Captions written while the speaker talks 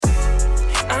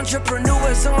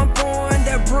Entrepreneurs on born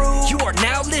that brew. You are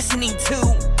now listening to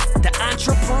the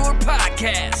Entrepreneur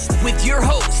Podcast with your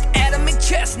host, Adam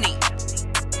McChesney.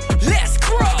 Let's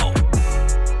grow.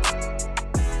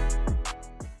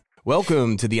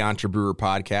 Welcome to the Entrepreneur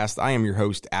Podcast. I am your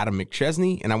host, Adam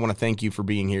McChesney, and I want to thank you for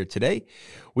being here today.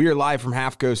 We are live from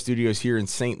Half Coast Studios here in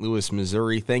St. Louis,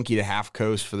 Missouri. Thank you to Half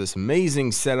Coast for this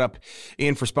amazing setup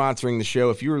and for sponsoring the show.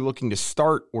 If you are looking to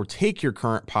start or take your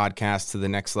current podcast to the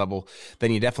next level,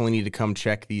 then you definitely need to come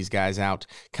check these guys out.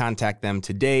 Contact them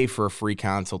today for a free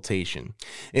consultation.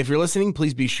 If you're listening,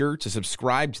 please be sure to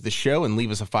subscribe to the show and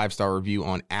leave us a 5-star review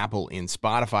on Apple and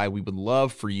Spotify. We would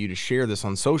love for you to share this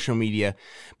on social media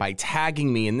by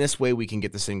tagging me. In this way, we can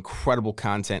get this incredible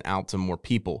content out to more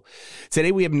people.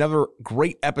 Today, we have another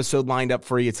great episode lined up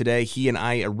for you today. He and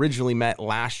I originally met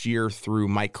last year through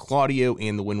Mike Claudio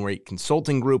and the WinRate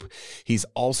Consulting Group. He's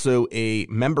also a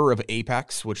member of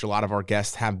Apex, which a lot of our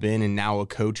guests have been, and now a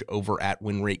coach over at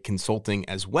WinRate Consulting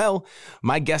as well.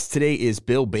 My guest today is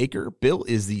Bill Baker. Bill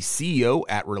is the CEO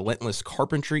at Relentless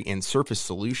Carpentry and Surface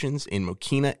Solutions in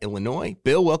Mokena, Illinois.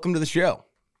 Bill, welcome to the show.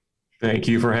 Thank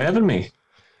you for having me.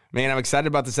 Man, I'm excited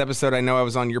about this episode. I know I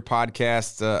was on your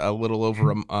podcast a little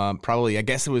over, probably, I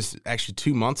guess it was actually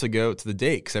 2 months ago to the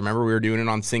date, because I remember we were doing it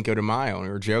on Cinco de Mayo, and we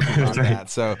were joking about that.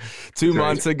 So 2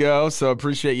 months ago. So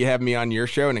appreciate you having me on your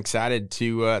show, and excited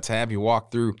to have you walk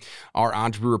through our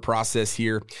entrepreneur process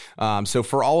here. So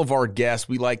for all of our guests,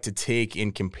 we like to take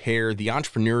and compare the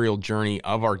entrepreneurial journey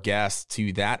of our guests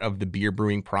to that of the beer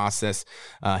brewing process,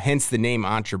 hence the name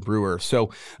Entrepreneur.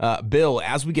 So Bill,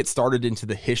 as we get started into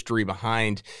the history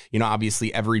behind,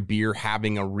 obviously every beer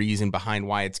having a reason behind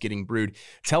why it's getting brewed.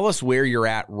 Tell us where you're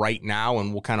at right now,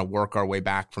 and we'll kind of work our way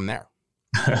back from there.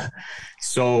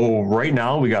 So right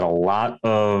now we got a lot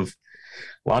of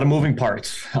moving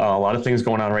parts, a lot of things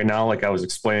going on right now. Like I was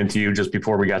explaining to you just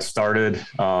before we got started,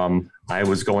 I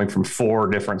was going from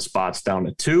 4 different spots down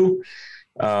to 2.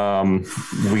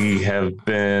 We have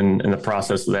been in the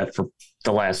process of that for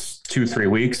the last 2-3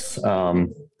 weeks.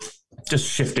 Just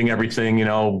shifting everything,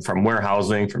 from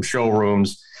warehousing, from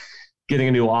showrooms, getting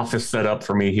a new office set up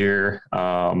for me here.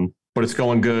 But it's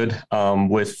going good.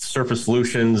 With Surface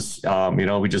Solutions,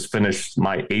 we just finished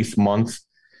my 8th month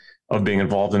of being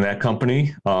involved in that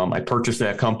company. I purchased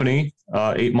that company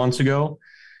 8 months ago,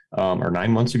 or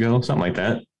 9 months ago, something like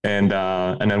that. And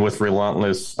then with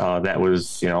Relentless, that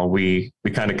was, we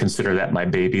kind of consider that my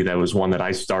baby. That was one that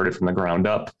I started from the ground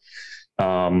up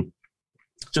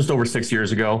just over 6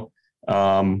 years ago.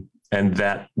 And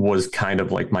that was kind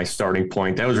of like my starting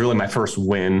point. That was really my first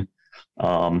win,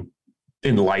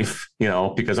 in life,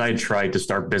 because I had tried to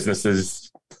start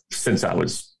businesses since I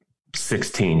was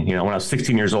 16. When I was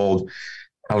 16 years old,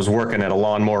 I was working at a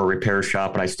lawnmower repair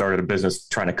shop, and I started a business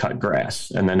trying to cut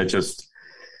grass. And then it just,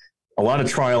 a lot of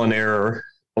trial and error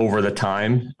over the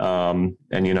time.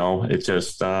 It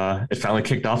just, it finally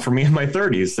kicked off for me in my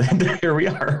 30s, and here we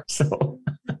are. So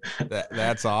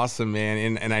that's awesome,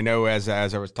 man. And I know as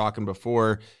I was talking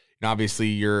before, obviously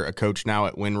you're a coach now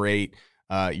at WinRate,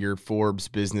 you're Forbes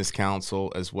Business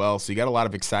Council as well. So you got a lot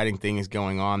of exciting things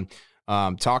going on.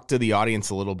 Talk to the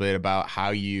audience a little bit about how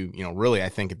you really, I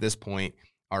think at this point,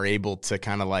 are able to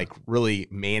kind of like really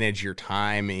manage your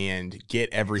time and get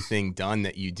everything done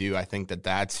that you do. I think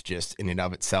that's just in and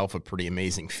of itself a pretty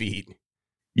amazing feat.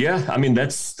 Yeah. I mean,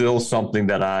 that's still something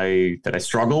that I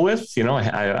struggle with.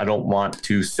 I don't want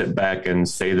to sit back and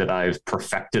say that I've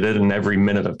perfected it and every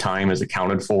minute of time is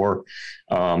accounted for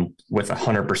with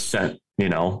 100%,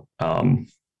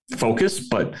 focus,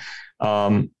 but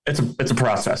it's a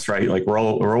process, right? Like we're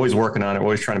always working on it. We're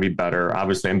always trying to be better.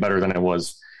 Obviously I'm better than I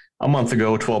was a month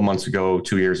ago, 12 months ago,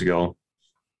 2 years ago.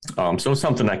 So it's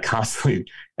something I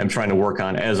constantly am trying to work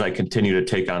on as I continue to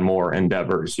take on more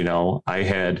endeavors. I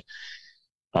had,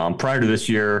 prior to this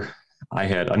year, I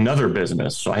had another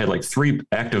business. So I had like 3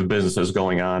 active businesses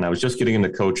going on. I was just getting into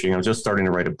coaching. I was just starting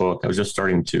to write a book. I was just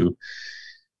starting to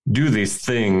do these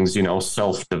things,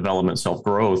 self-development,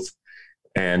 self-growth.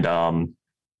 And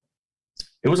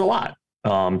it was a lot.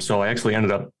 So I actually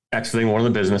ended up exiting one of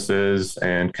the businesses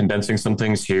and condensing some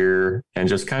things here and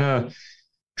just kind of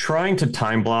trying to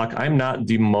time block. I'm not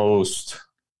the most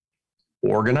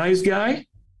organized guy.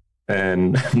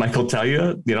 And Mike will tell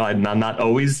you, I'm not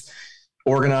always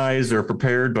organized or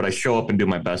prepared, but I show up and do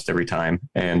my best every time.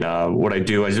 And what I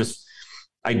do,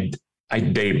 I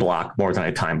day block more than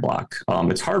I time block.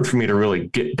 It's hard for me to really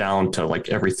get down to like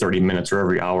every 30 minutes or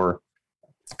every hour,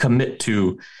 commit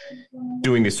to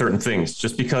doing these certain things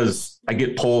just because I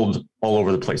get pulled all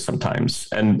over the place sometimes.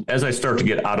 And as I start to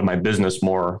get out of my business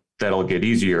more, that'll get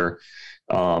easier.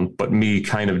 But me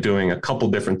kind of doing a couple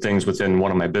different things within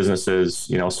one of my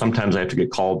businesses, sometimes I have to get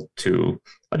called to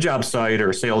a job site or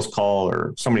a sales call,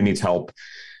 or somebody needs help.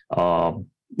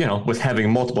 With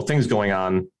having multiple things going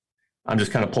on, I'm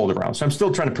just kind of pulled around. So I'm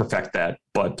still trying to perfect that.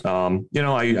 But,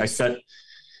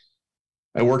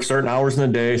 I work certain hours in the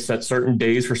day, set certain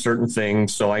days for certain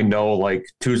things. So I know like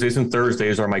Tuesdays and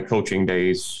Thursdays are my coaching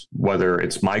days, whether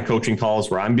it's my coaching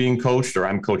calls where I'm being coached or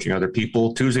I'm coaching other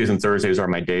people. Tuesdays and Thursdays are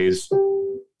my days.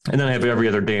 And then I have every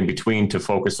other day in between to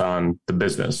focus on the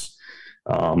business.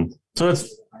 So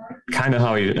that's kind of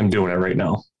how I'm doing it right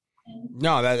now.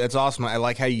 No, that's awesome. I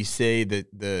like how you say that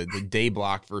the day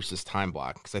block versus time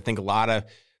block, because I think a lot of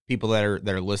people that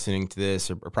are listening to this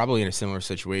are probably in a similar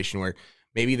situation where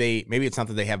maybe it's not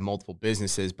that they have multiple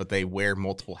businesses, but they wear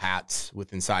multiple hats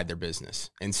inside their business.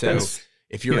 And so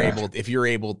if you're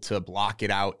able to block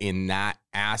it out in that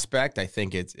aspect, I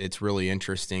think it's really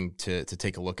interesting to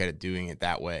take a look at it doing it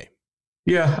that way.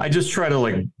 Yeah, I just try to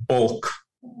like bulk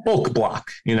block.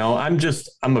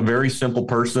 I'm a very simple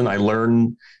person. I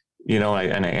learn, and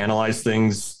I analyze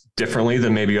things differently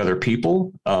than maybe other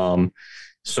people.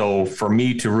 So for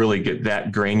me to really get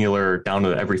that granular down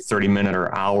to every 30-minute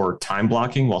or hour time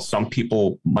blocking, while some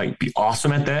people might be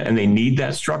awesome at that and they need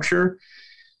that structure,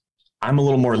 I'm a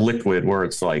little more liquid, where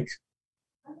it's like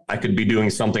I could be doing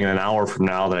something an hour from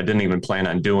now that I didn't even plan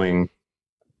on doing.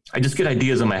 I just get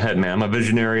ideas in my head, man. I'm a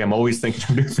visionary. I'm always thinking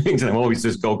of new things, and I'm always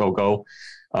just go.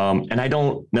 And I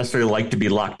don't necessarily like to be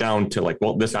locked down to like,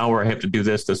 well, this hour I have to do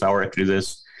this hour I have to do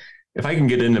this. If I can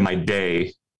get into my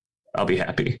day, I'll be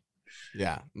happy.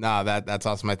 Yeah, no, that's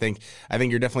awesome. I think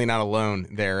you're definitely not alone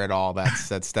there at all.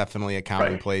 That's definitely a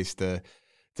common place to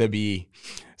be.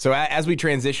 So as we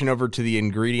transition over to the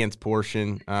ingredients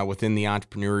portion within the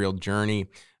entrepreneurial journey,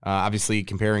 obviously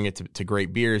comparing it to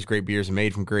great beers are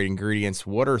made from great ingredients.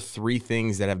 What are 3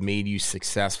 things that have made you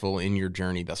successful in your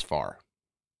journey thus far?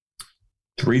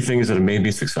 3 things that have made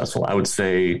me successful. I would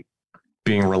say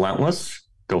being relentless,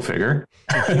 go figure,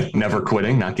 never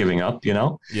quitting, not giving up,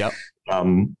 Yep.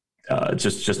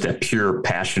 Just that pure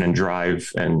passion and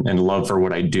drive and love for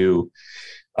what I do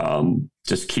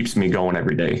just keeps me going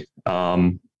every day.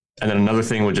 And then another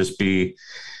thing would just be,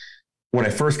 when I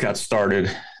first got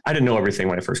started, I didn't know everything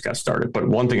when I first got started, but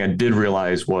one thing I did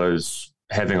realize was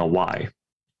having a why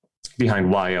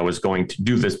behind why I was going to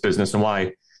do this business and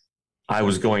why I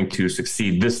was going to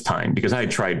succeed this time, because I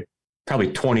had tried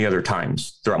probably 20 other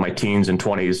times throughout my teens and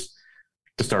 20s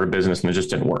to start a business, and it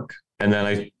just didn't work. And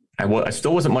then I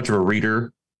still wasn't much of a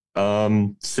reader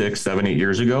 6, 7, 8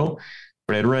 years ago,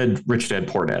 but I had read Rich Dad,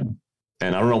 Poor Dad.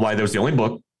 And I don't know why that was the only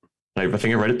book. I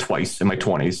think I read it twice in my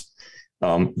 20s,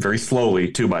 very slowly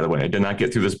too, by the way. I did not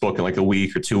get through this book in like a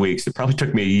week or 2 weeks. It probably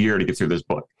took me a year to get through this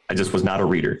book. I just was not a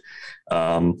reader.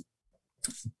 And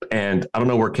I don't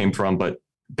know where it came from, but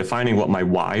defining what my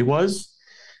why was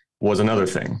another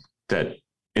thing that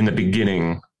in the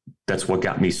beginning, that's what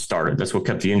got me started. That's what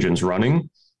kept the engines running.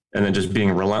 And then just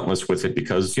being relentless with it,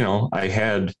 because, I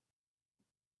had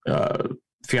a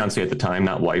fiance at the time,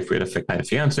 not wife. I had a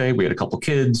fiance. We had a couple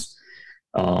kids,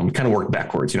 kind of worked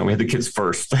backwards. We had the kids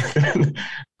first,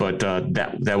 but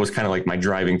that was kind of like my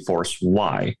driving force.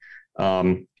 Why?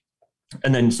 And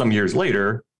then some years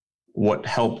later, what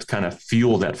helped kind of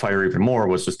fuel that fire even more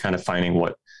was just kind of finding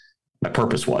what my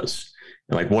purpose was.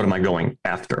 Like, what am I going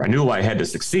after? I knew I had to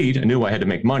succeed. I knew I had to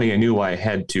make money. I knew I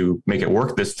had to make it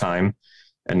work this time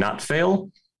and not fail.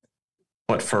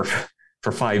 But for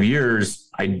 5 years,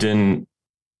 I didn't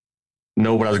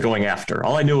know what I was going after.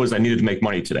 All I knew was I needed to make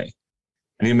money today.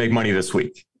 I need to make money this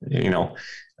week, and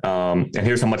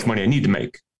here's how much money I need to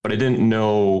make. But I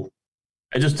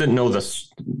just didn't know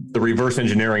the reverse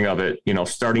engineering of it,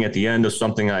 starting at the end of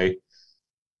something I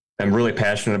am really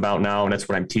passionate about now. And that's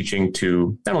what I'm teaching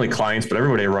to not only clients, but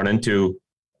everybody I run into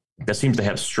that seems to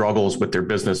have struggles with their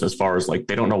business, as far as like,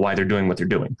 they don't know why they're doing what they're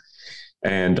doing.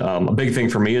 And a big thing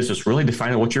for me is just really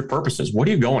defining what your purpose is. What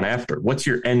are you going after? What's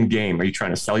your end game? Are you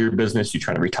trying to sell your business? Are you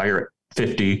trying to retire at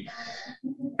 50?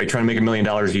 Are you trying to make $1 million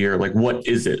a year? Like, what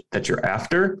is it that you're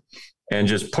after? And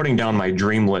just putting down my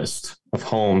dream list of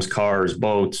homes, cars,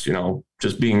 boats,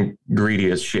 just being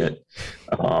greedy as shit.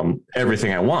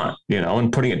 Everything I want,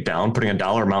 and putting it down, putting a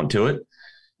dollar amount to it,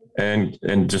 and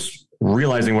just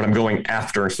realizing what I'm going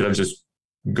after instead of just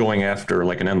going after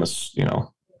like an endless,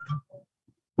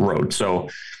 road. So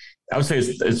I would say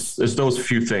it's those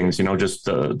few things, just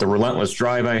the relentless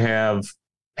drive I have,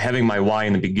 having my why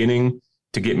in the beginning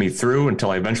to get me through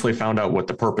until I eventually found out what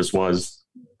the purpose was.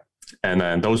 And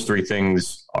then those 3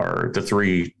 things are the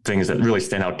 3 things that really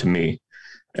stand out to me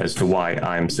as to why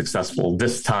I'm successful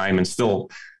this time and still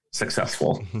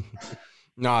successful.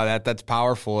 No, that's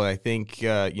powerful. I think,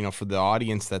 for the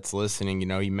audience that's listening,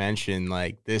 you mentioned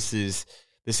like, this is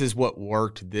what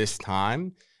worked this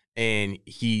time. And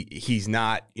he's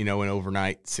not, an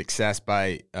overnight success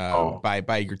by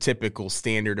your typical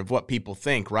standard of what people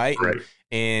think. Right. Right.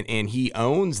 And he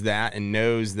owns that and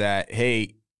knows that,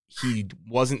 hey, he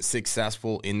wasn't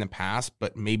successful in the past,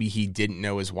 but maybe he didn't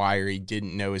know his why, or he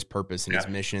didn't know his purpose and his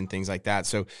mission and things like that.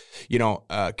 So,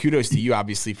 kudos to you,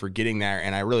 obviously, for getting there.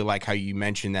 And I really like how you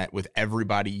mentioned that with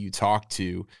everybody you talk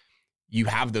to, you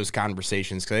have those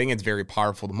conversations, because I think it's very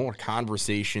powerful. The more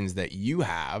conversations that you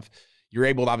have, you're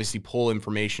able to obviously pull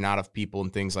information out of people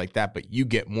and things like that, but you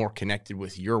get more connected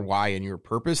with your why and your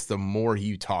purpose the more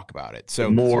you talk about it. So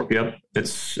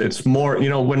it's more,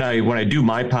 when I do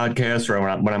my podcast,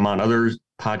 or when I'm on other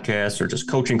podcasts, or just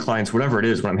coaching clients, whatever it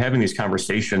is, when I'm having these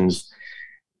conversations,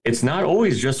 it's not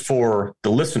always just for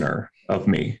the listener of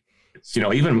me. It's,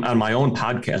 even on my own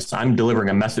podcast, I'm delivering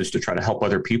a message to try to help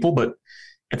other people, but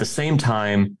at the same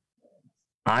time,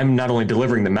 I'm not only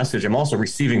delivering the message, I'm also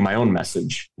receiving my own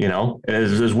message,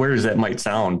 as weird as that might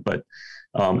sound, but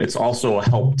it's also a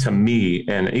help to me.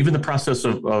 And even the process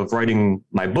of writing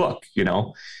my book,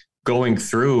 going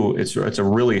through, it's a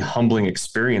really humbling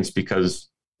experience, because,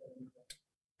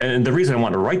 and the reason I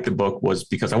wanted to write the book was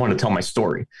because I wanted to tell my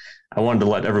story. I wanted to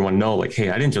let everyone know, like, hey,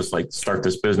 I didn't just like start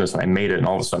this business and I made it and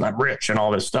all of a sudden I'm rich and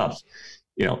all this stuff.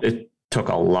 It took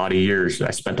a lot of years. I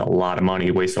spent a lot of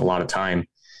money, wasted a lot of time.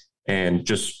 And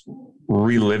just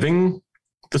reliving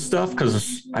the stuff,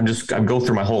 because I go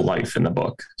through my whole life in the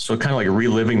book. So kind of like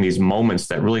reliving these moments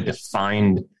that really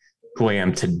defined who I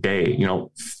am today,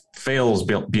 fails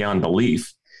beyond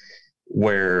belief,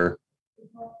 where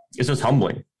it's just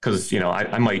humbling, because,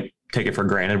 I might take it for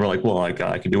granted. We're like, well, I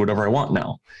can do whatever I want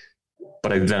now.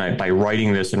 But by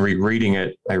writing this and rereading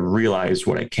it, I realized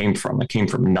what I came from. I came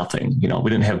from nothing. We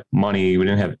didn't have money. We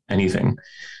didn't have anything.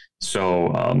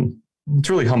 So,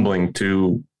 it's really humbling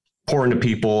to pour into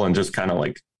people and just kind of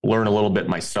like learn a little bit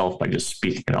myself by just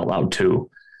speaking it out loud too.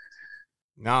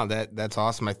 No, that's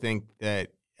awesome. I think that,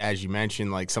 as you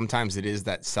mentioned, like sometimes it is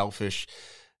that selfish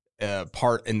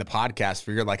part in the podcast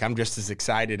where you're like, I'm just as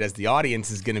excited as the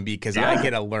audience is going to be, because I get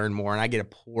to learn more and I get to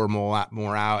pour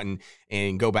more out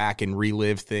and go back and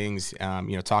relive things,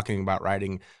 talking about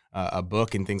writing a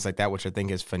book and things like that, which I think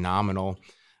is phenomenal.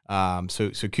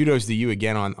 So kudos to you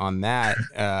again on that.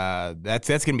 That's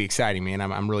going to be exciting, man.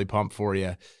 I'm really pumped for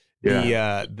you.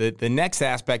 Yeah. The next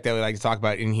aspect that we like to talk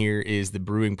about in here is the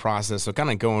brewing process. So kind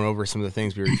of going over some of the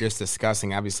things we were just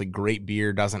discussing. Obviously, great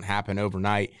beer doesn't happen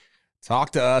overnight.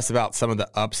 Talk to us about some of the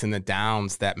ups and the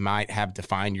downs that might have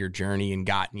defined your journey and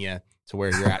gotten you to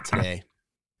where you're at today.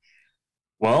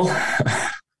 Well,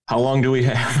 how long do we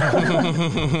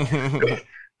have?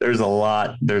 There's a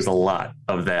lot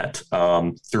of that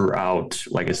throughout.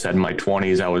 Like I said, in my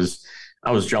 20s, I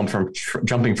was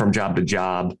jumping from job to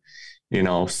job,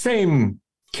 same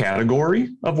category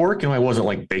of work. I wasn't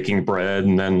like baking bread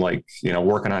and then like,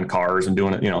 working on cars and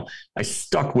doing it. I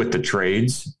stuck with the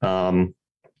trades,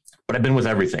 but I've been with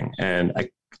everything, and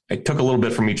I took a little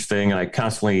bit from each thing, and I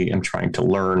constantly am trying to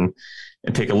learn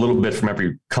and take a little bit from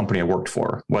every company I worked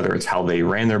for, whether it's how they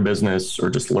ran their business or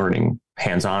just learning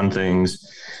hands-on things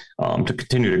to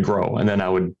continue to grow. And then I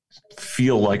would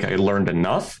feel like I learned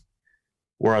enough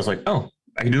where I was like, oh,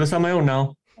 I can do this on my own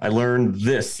now. I learned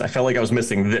this. I felt like I was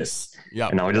missing this. Yeah.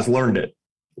 And now I just learned it.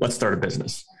 Let's start a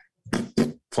business.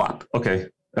 Flop. Okay.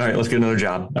 All right, let's get another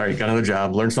job. All right, got another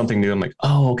job, learn something new. I'm like,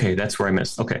 oh, okay, that's where I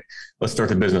missed. Okay, let's start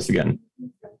the business again.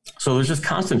 So there's just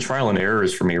constant trial and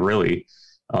errors for me, really.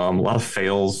 A lot of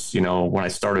fails. When I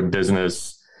started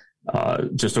business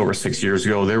just over 6 years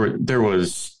ago,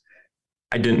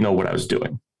 I didn't know what I was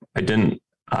doing. I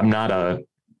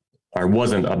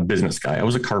wasn't a business guy. I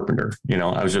was a carpenter.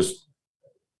 I was just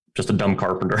a dumb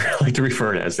carpenter. I like to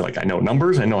refer to it as, like, I know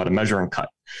numbers, I know how to measure and cut.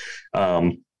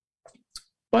 But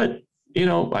there's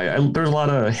a lot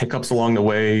of hiccups along the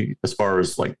way as far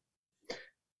as like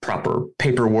proper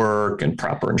paperwork and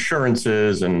proper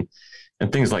insurances and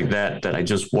things like that I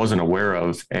just wasn't aware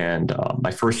of. And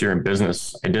my first year in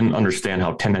business, I didn't understand how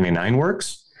 1099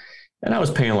 works. And I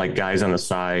was paying like guys on the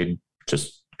side,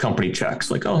 just company checks,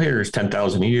 like, oh, here's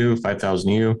 10,000 EU, 5,000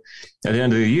 EU. At the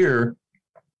end of the year,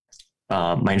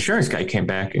 my insurance guy came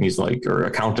back and he's like, or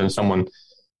accountant, someone,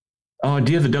 oh,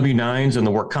 do you have the W-9s and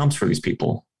the work comps for these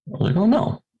people? I was like, oh,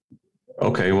 no.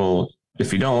 Okay, well,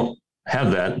 if you don't have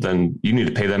that, then you need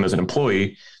to pay them as an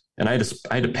employee. And I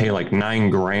had to pay like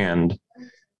 $9,000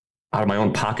 out of my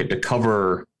own pocket to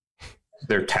cover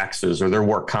their taxes or their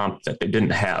work comp that they didn't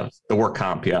have. The work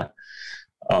comp,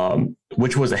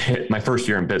 which was a hit my first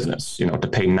year in business, to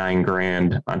pay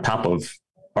 $9,000 on top of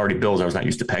already bills I was not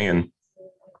used to paying.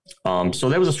 So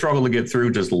that was a struggle to get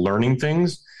through, just learning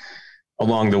things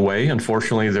along the way.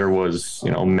 Unfortunately, there was,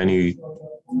 many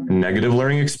negative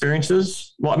learning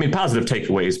experiences. Well, I mean, positive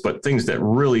takeaways, but things that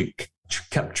really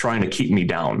kept trying to keep me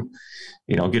down,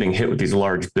 getting hit with these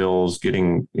large bills,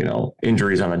 getting,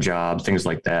 injuries on the job, things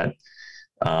like that.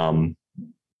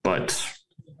 But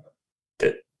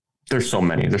there's so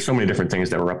many different things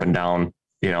that were up and down,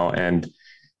 and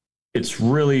it's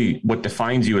really what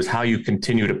defines you is how you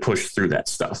continue to push through that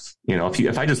stuff.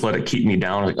 If I just let it keep me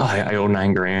down, like, oh, I owe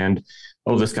 $9,000.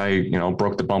 Oh, this guy,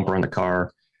 broke the bumper on the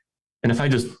car. And if I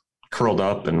just curled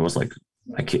up and was like,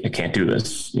 I can't do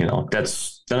this,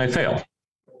 then I fail.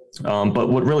 But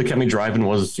what really kept me driving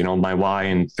was, my why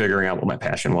and figuring out what my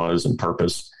passion was and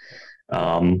purpose.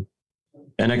 And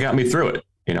it got me through it,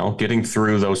 getting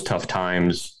through those tough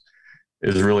times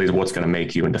is really what's going to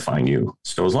make you and define you.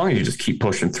 So as long as you just keep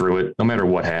pushing through it, no matter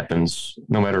what happens,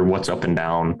 no matter what's up and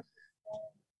down,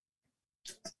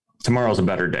 tomorrow's a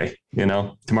better day,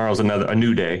 tomorrow's a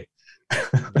new day.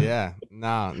 Yeah,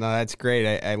 no, that's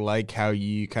great. I like how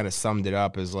you kind of summed it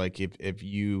up as like, if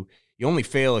you only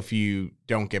fail if you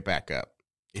don't get back up.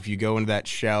 If you go into that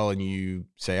shell and you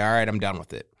say, all right, I'm done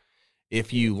with it.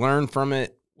 If you learn from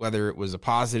it, whether it was a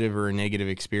positive or a negative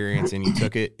experience, and you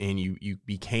took it and you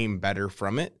became better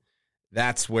from it,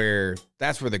 that's where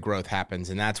the growth happens.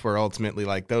 And that's where ultimately,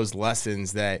 like, those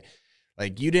lessons that,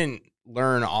 like, you didn't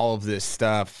learn all of this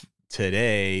stuff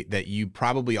today that you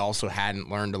probably also hadn't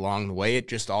learned along the way. It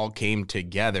just all came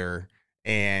together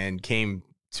and came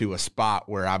to a spot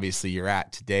where obviously you're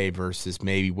at today versus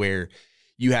maybe where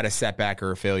you had a setback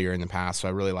or a failure in the past. So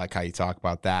I really like how you talk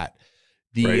about that.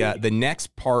 The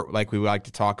next part, like we like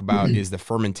to talk about, is the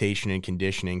fermentation and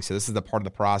conditioning. So this is the part of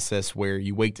the process where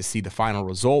you wait to see the final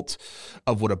result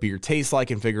of what a beer tastes like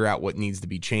and figure out what needs to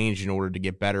be changed in order to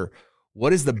get better.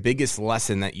 What is the biggest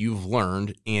lesson that you've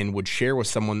learned and would share with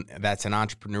someone that's an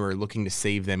entrepreneur looking to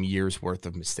save them years worth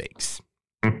of mistakes?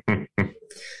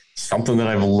 Something that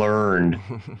I've learned.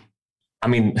 I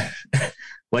mean,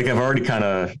 like I've already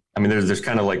there's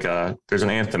kind of like there's an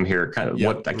anthem here, kind of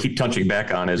what I keep touching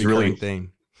back on is really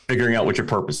figuring out what your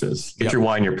purpose is. Get your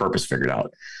why and your purpose figured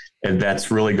out. And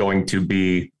that's really going to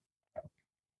be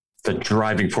the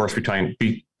driving force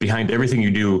behind everything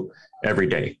you do every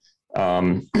day.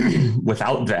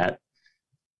 Without that,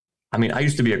 I mean, I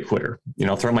used to be a quitter,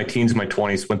 throughout my teens and my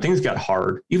 20s, when things got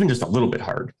hard, even just a little bit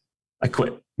hard, I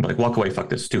quit. I'm like, walk away, fuck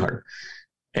this, it's too hard.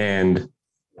 And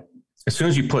as soon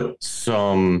as you put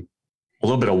a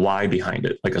little bit of why behind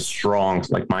it, like a strong,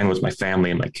 like mine was my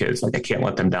family and my kids, like I can't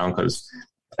let them down because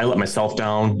I let myself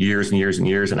down years and years and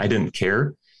years. And I didn't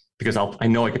care because I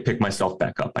know I could pick myself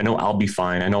back up. I know I'll be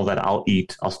fine. I know that I'll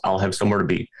eat, I'll have somewhere to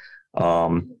be.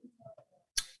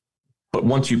 But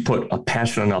once you put a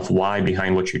passionate enough why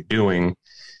behind what you're doing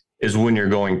is when you're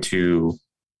going to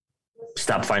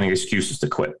stop finding excuses to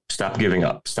quit, stop giving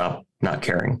up, stop not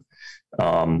caring.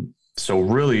 So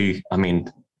really, I mean,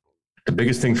 the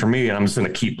biggest thing for me, and I'm just going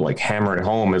to keep like hammering it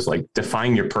home, is like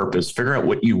define your purpose, figure out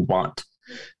what you want.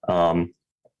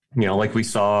 Like we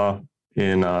saw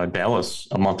in Dallas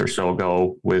a month or so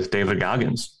ago with David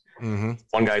Goggins. Mm-hmm.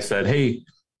 One guy said, "Hey,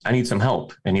 I need some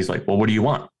help." And he's like, "Well, what do you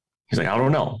want?" He's like, "I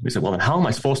don't know." He said, "Well, then how am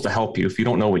I supposed to help you if you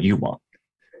don't know what you want?"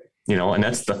 And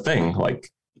that's the thing, like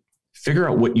figure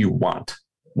out what you want.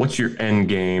 What's your end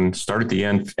game? Start at the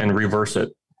end and reverse it.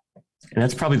 And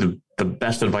that's probably the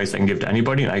best advice I can give to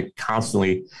anybody. And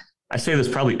I say this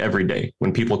probably every day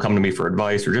when people come to me for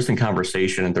advice or just in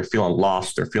conversation and they're feeling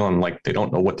lost, they're feeling like they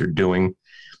don't know what they're doing,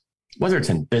 whether it's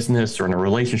in business or in a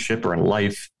relationship or in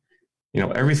life,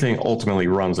 everything ultimately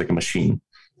runs like a machine.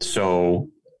 So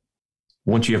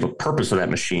once you have a purpose of that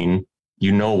machine,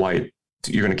 why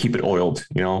you're going to keep it oiled,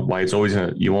 why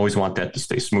you always want that to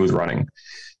stay smooth running.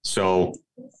 So,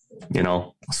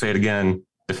 I'll say it again,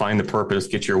 define the purpose,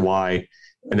 get your why,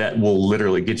 and that will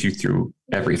literally get you through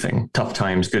everything, tough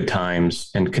times, good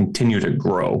times, and continue to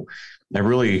grow. And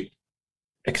really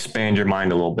expand your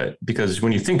mind a little bit, because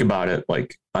when you think about it,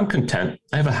 like I'm content.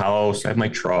 I have a house, I have my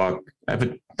truck, I have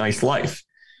a nice life.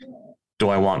 Do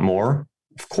I want more?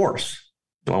 Of course.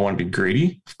 Do I want to be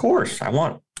greedy? Of course. I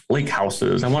want lake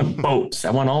houses. I want boats.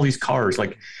 I want all these cars.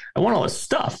 Like I want all this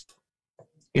stuff,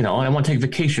 and I want to take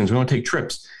vacations. We want to take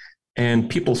trips. And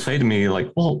people say to me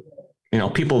like, well,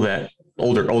 people that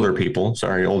older people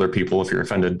if you're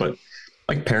offended, but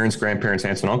like parents, grandparents,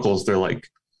 aunts and uncles, they're like,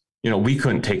 we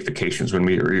couldn't take vacations when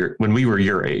we were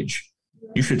your age.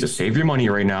 You should just save your money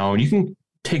right now. And you can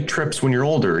take trips when you're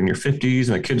older, in your 50s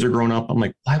and the kids are grown up. I'm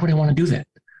like, why would I want to do that?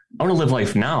 I want to live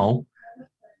life now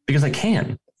because I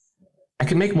can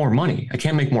make more money. I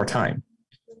can't make more time.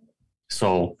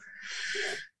 So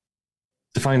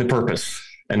define the purpose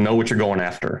and know what you're going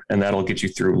after, and that'll get you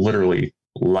through literally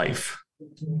life.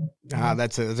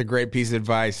 That's a great piece of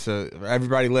advice. So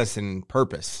everybody listen,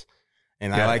 purpose.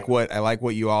 And I like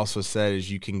what you also said is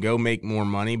you can go make more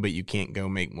money, but you can't go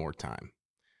make more time.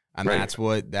 And right.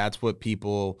 that's what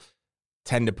people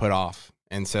tend to put off.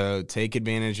 And so take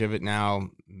advantage of it now.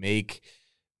 Make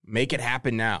it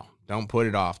happen now. Don't put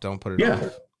it off. Don't put it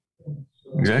off.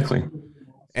 Exactly.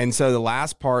 And so the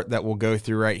last part that we'll go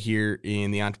through right here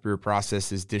in the entrepreneur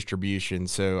process is distribution.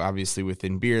 So obviously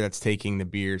within beer, that's taking the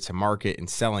beer to market and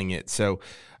selling it. So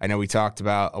I know we talked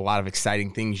about a lot of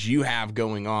exciting things you have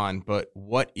going on, but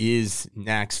what is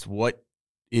next? What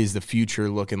is the future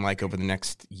looking like over the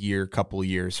next year, couple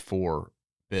years for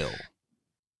Bill?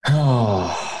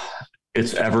 Oh,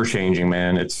 it's ever changing,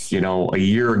 man. It's, a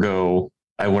year ago,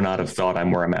 I would not have thought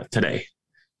I'm where I'm at today.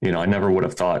 I never would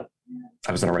have thought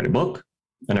I was going to write a book.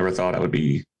 I never thought I would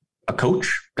be a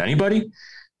coach to anybody.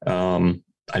 I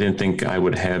didn't think I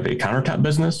would have a countertop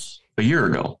business a year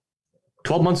ago.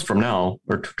 12 months from now,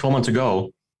 or 12 months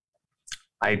ago,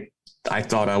 I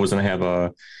thought I was going to have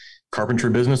a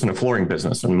carpentry business and a flooring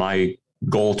business. And my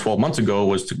goal 12 months ago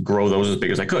was to grow those as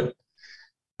big as I could.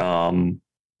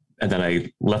 And then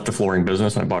I left the flooring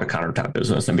business and I bought a countertop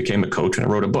business and became a coach and I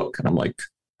wrote a book. And I'm like,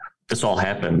 this all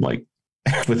happened like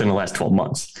within the last 12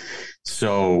 months.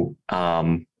 So,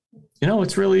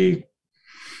 it's really,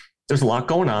 there's a lot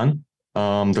going on.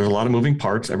 There's a lot of moving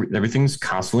parts. Everything's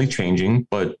constantly changing,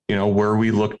 but where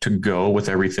we look to go with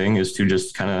everything is to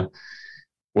just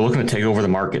we're looking to take over the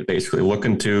market, basically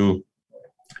looking to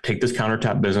take this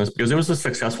countertop business because it was a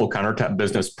successful countertop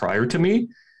business prior to me,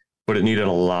 but it needed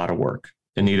a lot of work.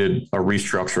 It needed a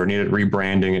restructure. It needed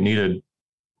rebranding. It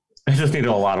just needed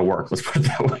a lot of work. Let's put it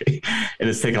that way. And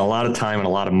it's taken a lot of time and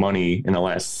a lot of money in the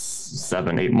last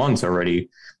 7-8 months already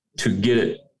to get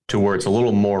it to where it's a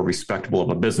little more respectable of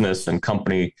a business and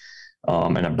company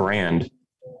and a brand.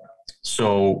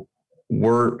 So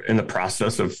we're in the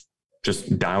process of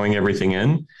just dialing everything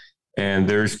in, and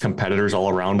there's competitors all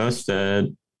around us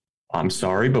that I'm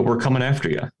sorry, but we're coming after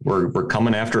you. We're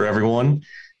coming after everyone.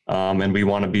 And we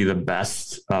want to be the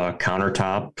best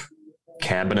countertop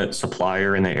cabinet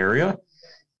supplier in the area.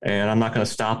 And I'm not going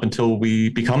to stop until we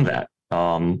become that.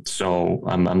 So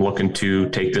I'm looking to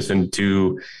take this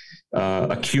into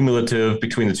a cumulative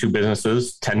between the two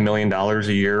businesses, $10 million a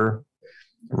year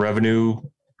revenue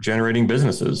generating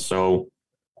businesses. So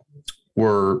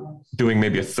we're doing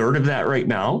maybe a third of that right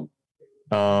now,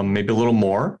 maybe a little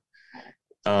more,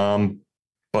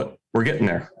 but we're getting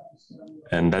there.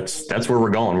 And that's where we're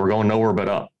going. We're going nowhere but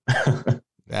up.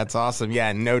 That's awesome.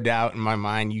 Yeah, no doubt in my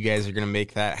mind, you guys are going to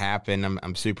make that happen.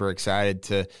 I'm super excited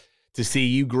to see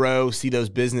you grow, see those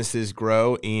businesses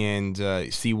grow, and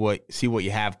see what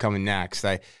you have coming next.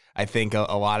 I think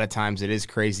a lot of times it is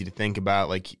crazy to think about,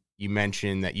 like you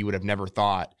mentioned, that you would have never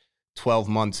thought 12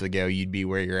 months ago you'd be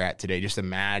where you're at today. Just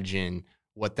imagine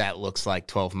what that looks like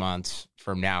 12 months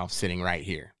from now, sitting right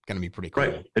here. It's going to be pretty cool.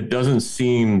 Right. It doesn't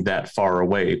seem that far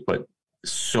away, but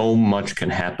so much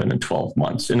can happen in 12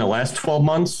 months. In the last 12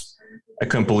 months, I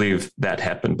couldn't believe that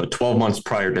happened. But 12 months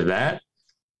prior to that,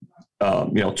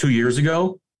 2 years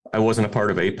ago, I wasn't a part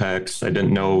of Apex. I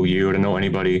didn't know you. I didn't know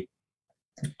anybody.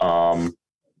 I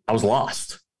was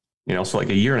lost, so like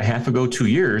a year and a half ago, 2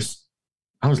 years,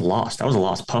 I was lost. I was a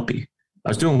lost puppy. I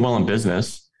was doing well in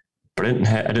business, but I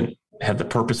didn't have the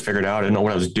purpose figured out. I didn't know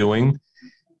what I was doing.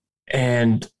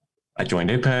 And I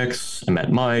joined Apex. I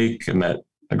met Mike. I met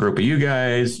a group of you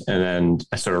guys. And then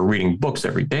I started reading books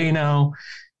every day now.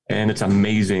 And it's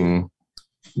amazing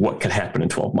what could happen in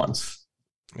 12 months.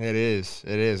 It is.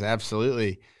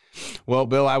 Absolutely. Well,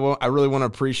 Bill, I really want to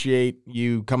appreciate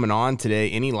you coming on today.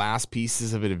 Any last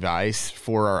pieces of advice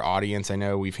for our audience? I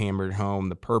know we've hammered home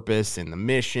the purpose and the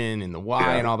mission and the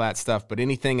why and all that stuff, but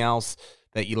anything else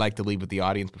that you'd like to leave with the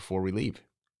audience before we leave?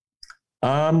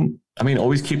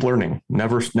 Always keep learning.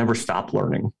 Never stop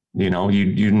learning.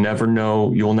 You never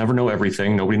know. You'll never know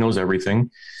everything. Nobody knows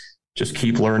everything. Just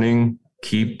keep learning,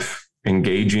 keep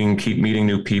engaging, keep meeting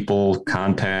new people,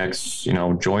 contacts,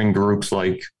 join groups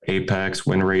like Apex,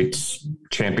 WinRate,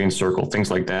 Champion Circle, things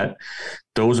like that.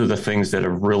 Those are the things that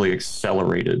have really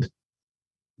accelerated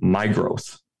my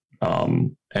growth.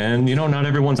 And not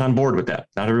everyone's on board with that.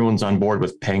 Not everyone's on board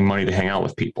with paying money to hang out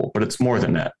with people, but it's more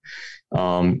than that.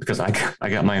 Because I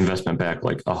got my investment back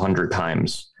like 100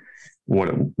 times what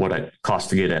it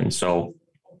cost to get in. So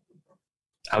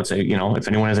I would say, if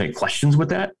anyone has any questions with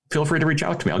that, feel free to reach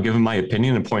out to me. I'll give them my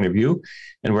opinion and point of view.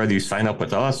 And whether you sign up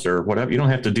with us or whatever, you don't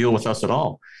have to deal with us at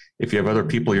all. If you have other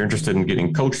people you're interested in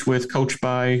getting coached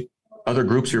by, other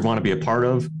groups you want to be a part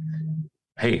of,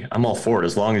 hey, I'm all for it.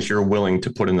 As long as you're willing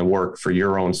to put in the work for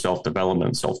your own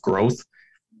self-development, self-growth,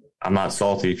 I'm not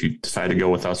salty if you decide to go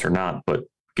with us or not, but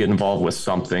get involved with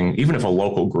something, even if a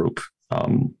local group,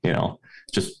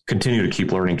 just continue to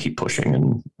keep learning, keep pushing,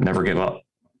 and never give up.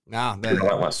 No,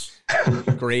 Relentless.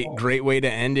 Great way to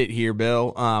end it here,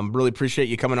 Bill. Really appreciate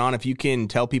you coming on. If you can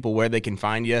tell people where they can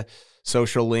find you,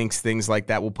 social links, things like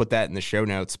that, we'll put that in the show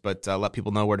notes, but let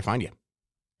people know where to find you.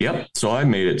 Yep. So I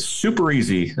made it super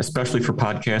easy, especially for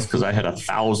podcasts, because I had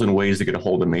 1,000 ways to get a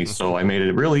hold of me. So I made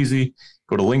it real easy.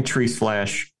 Go to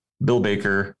Linktree/Bill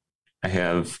Baker. I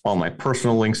have all my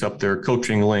personal links up there,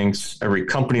 coaching links, every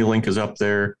company link is up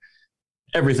there.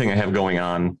 Everything I have going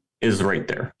on is right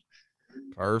there.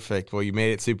 Perfect. Well, you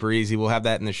made it super easy. We'll have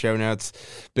that in the show notes.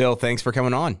 Bill, thanks for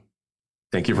coming on.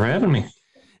 Thank you for having me.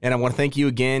 And I want to thank you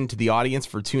again to the audience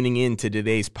for tuning in to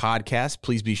today's podcast.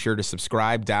 Please be sure to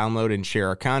subscribe, download, and share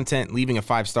our content. Leaving a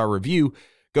 5-star review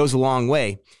goes a long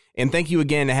way. And thank you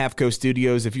again to HAFCO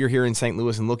Studios. If you're here in St.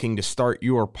 Louis and looking to start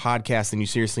your podcast, then you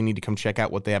seriously need to come check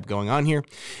out what they have going on here.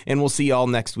 And we'll see you all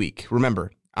next week.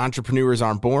 Remember, entrepreneurs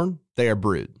aren't born, they are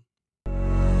brewed.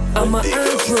 I'm an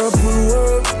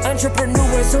entrepreneur.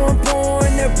 Entrepreneurs aren't born,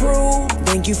 they're brewed.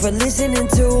 Thank you for listening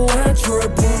to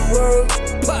Entrepreneur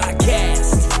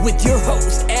Podcast with your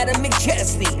host, Adam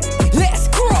McChesney.